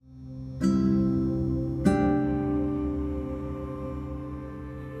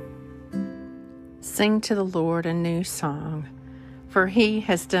Sing to the Lord a new song, for He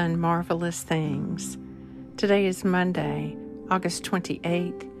has done marvelous things. Today is Monday, August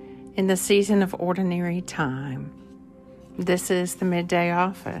 28th, in the season of ordinary time. This is the Midday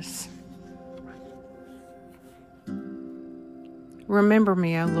Office. Remember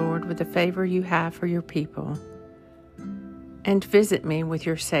me, O Lord, with the favor you have for your people, and visit me with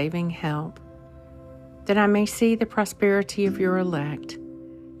your saving help, that I may see the prosperity of your elect,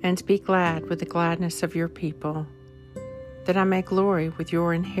 and be glad with the gladness of your people, that I may glory with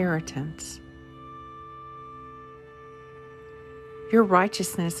your inheritance. Your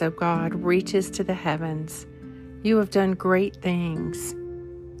righteousness, O God, reaches to the heavens. You have done great things.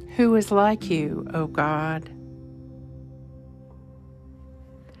 Who is like you, O God?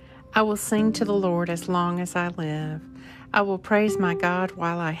 I will sing to the Lord as long as I live. I will praise my God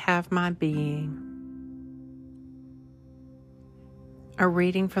while I have my being. A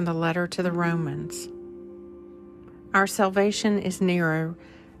reading from the letter to the Romans. Our salvation is nearer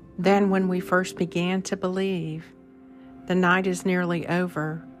than when we first began to believe. The night is nearly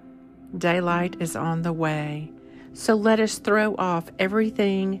over. Daylight is on the way. So let us throw off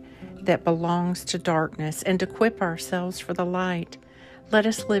everything that belongs to darkness and equip ourselves for the light. Let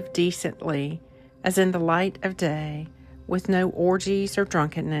us live decently, as in the light of day, with no orgies or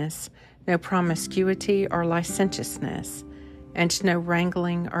drunkenness, no promiscuity or licentiousness, and no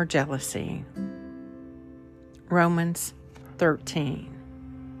wrangling or jealousy. Romans 13.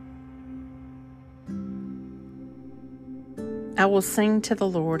 I will sing to the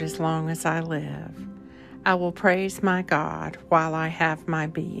Lord as long as I live. I will praise my God while I have my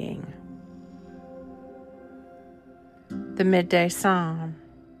being. The Midday Psalm.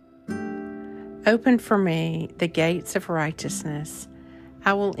 Open for me the gates of righteousness.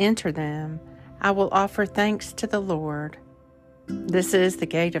 I will enter them. I will offer thanks to the Lord. This is the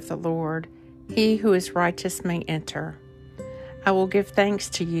gate of the Lord. He who is righteous may enter. I will give thanks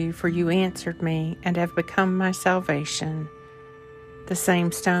to you, for you answered me and have become my salvation. The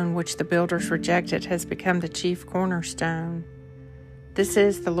same stone which the builders rejected has become the chief cornerstone. This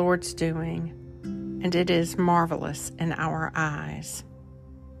is the Lord's doing, and it is marvelous in our eyes.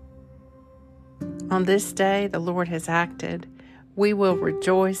 On this day the Lord has acted. We will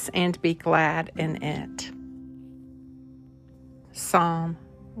rejoice and be glad in it. Psalm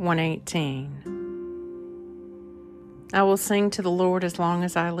 118. I will sing to the Lord as long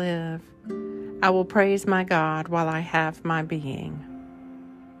as I live. I will praise my God while I have my being.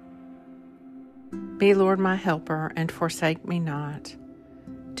 Be, Lord, my helper, and forsake me not.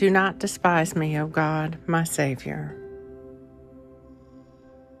 Do not despise me, O God, my Savior.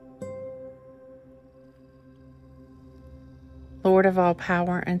 Lord of all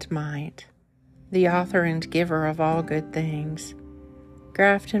power and might, the author and giver of all good things,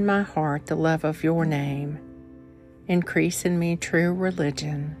 graft in my heart the love of your name. Increase in me true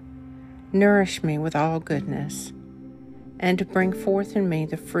religion. Nourish me with all goodness, and bring forth in me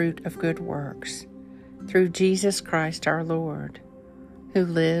the fruit of good works, through Jesus Christ our Lord, who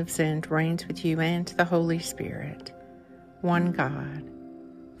lives and reigns with you and the Holy Spirit, one God,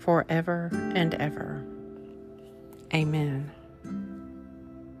 forever and ever. Amen.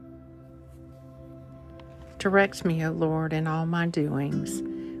 Direct me, O Lord, in all my doings,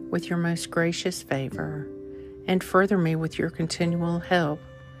 with your most gracious favor, and further me with your continual help,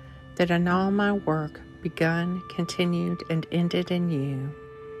 that in all my work, begun, continued, and ended in you,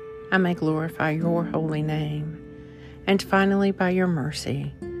 I may glorify your holy name, and finally, by your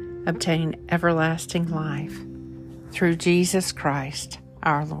mercy, obtain everlasting life, through Jesus Christ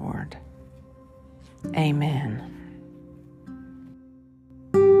our Lord. Amen.